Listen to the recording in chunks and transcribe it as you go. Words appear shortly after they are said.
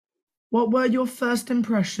What were your first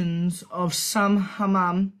impressions of Sam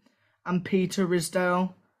Hammam and Peter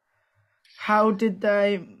Ridsdale? How did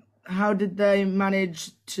they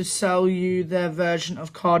manage to sell you their version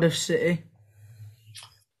of Cardiff City?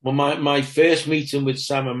 Well, my first meeting with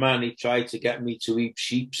Sam and Man, he tried to get me to eat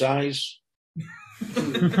sheep's eyes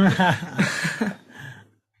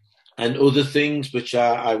and other things, which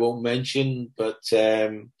I won't mention. But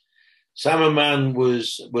Sam and Man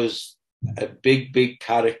was a big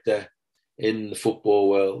character in the football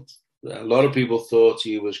world. A lot of people thought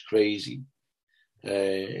he was crazy.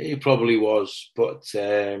 He probably was, but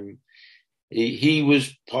he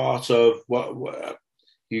was part of what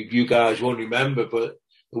you guys won't remember, but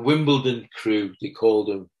the Wimbledon crew, they called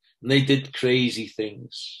them, and they did crazy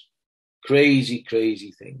things.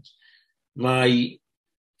 My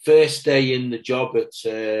first day in the job at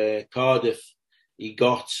Cardiff, he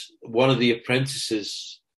got one of the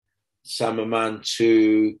apprentices, Sam Man,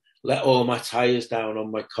 to let all my tyres down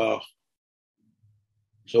on my car.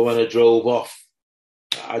 So when I drove off,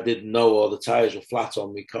 I didn't know all the tyres were flat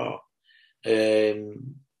on my car.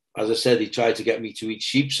 As I said, he tried to get me to eat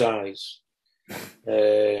sheep's eyes.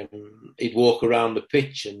 He'd walk around the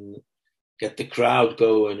pitch and get the crowd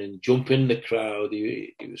going and jump in the crowd.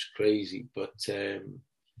 He was crazy, but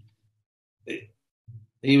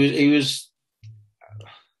he was.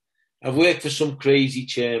 I've worked for some crazy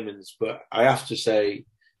chairmans, but I have to say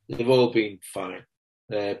they've all been fine.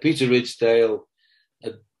 Peter Ridsdale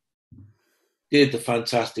did a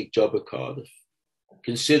fantastic job at Cardiff,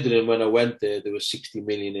 considering when I went there was 60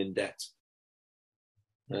 million in debt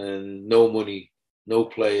and no money, no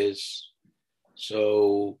players.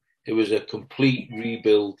 So it was a complete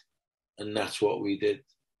rebuild, and that's what we did.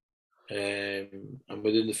 And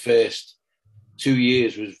within the first 2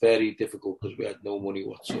 years was very difficult because we had no money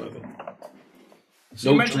whatsoever.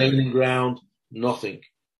 So No training ground, nothing.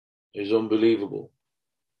 It was unbelievable.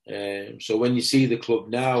 So when you see the club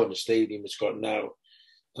now and the stadium it's got now,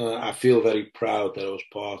 I feel very proud that I was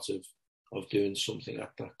part of doing something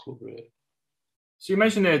at that club, really. So you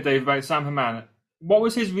mentioned there, Dave, about Sam Hammam. What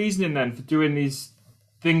was his reasoning then for doing these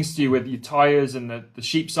things to you with your tyres and the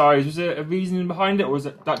sheep's eyes? Was there a reasoning behind it, or was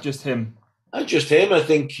that just him? Just him. I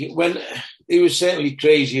think when he was certainly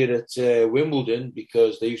crazier at Wimbledon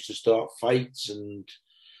because they used to start fights and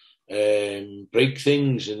break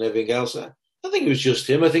things and everything else. I think it was just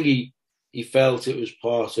him. I think he felt it was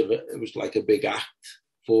part of it. It was like a big act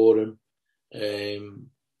for him.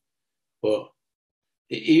 But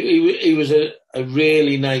he was a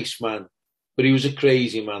really nice man, but he was a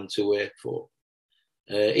crazy man to work for.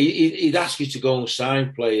 He'd ask you to go and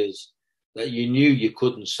sign players that you knew you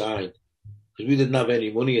couldn't sign because we didn't have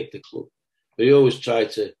any money at the club. But he always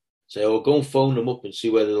tried to say, "Oh, go and phone them up and see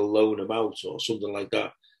whether they'll loan them out or something like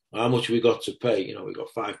that. How much we got to pay? We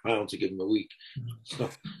got £5 to give them a week. It's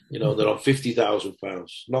not, they're on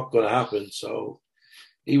 £50,000. Not going to happen." So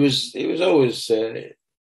he was always it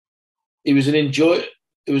was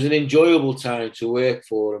an enjoyable time to work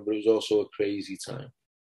for him, but it was also a crazy time.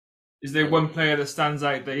 Is there one player that stands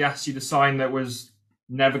out that he asked you to sign that was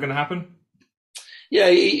never going to happen? Yeah,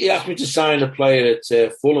 he asked me to sign a player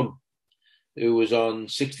at Fulham who was on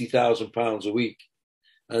 £60,000 a week,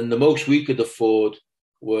 and the most we could afford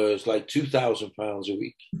was like £2,000 a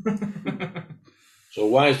week. So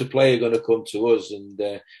why is the player going to come to us? And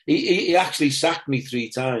he actually sacked me 3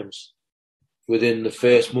 times within the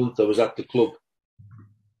first month I was at the club.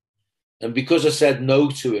 And because I said no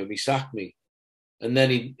to him, he sacked me. And then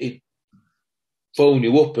he'd phone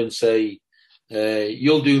you up and say,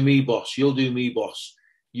 "You'll do me, boss. You'll do me, boss.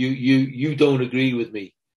 You don't agree with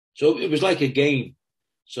me." So it was like a game.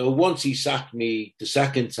 So once he sacked me the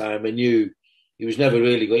second time, I knew he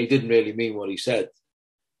didn't really mean what he said.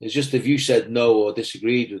 It's just if you said no or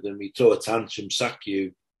disagreed with him, he'd throw a tantrum, sack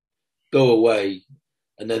you, go away,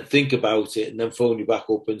 and then think about it, and then phone you back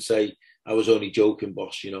up and say, "I was only joking,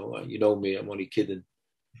 boss. You know me. I'm only kidding."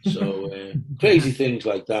 So crazy things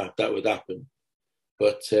like that would happen.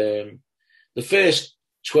 But the first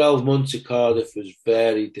 12 months at Cardiff was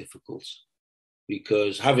very difficult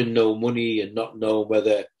because having no money and not knowing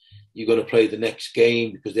whether you're going to play the next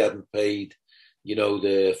game because they hadn't paid,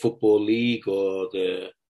 the Football League or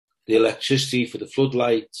the electricity for the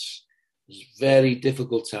floodlights. It was a very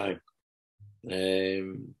difficult time.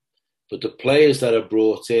 But the players that are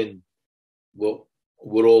brought in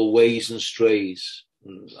were all ways and strays.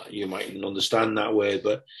 You mightn't understand that word,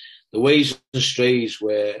 but the ways and strays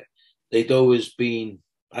where they'd always been.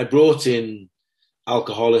 I brought in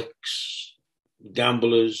alcoholics,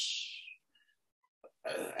 gamblers,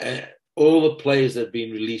 all the players that had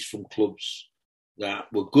been released from clubs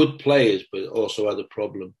that were good players, but also had a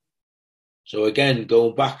problem. So again,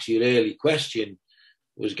 going back to your early question,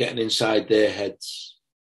 was getting inside their heads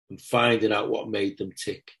and finding out what made them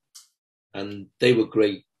tick. And they were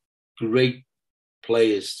great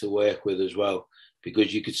players to work with as well,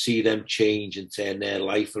 because you could see them change and turn their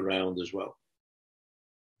life around as well,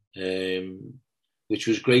 which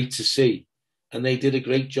was great to see. And they did a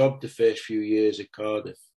great job the first few years at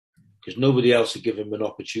Cardiff, because nobody else had given them an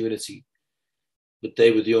opportunity. But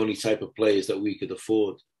they were the only type of players that we could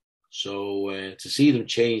afford. So to see them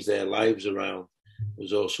change their lives around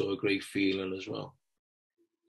was also a great feeling as well.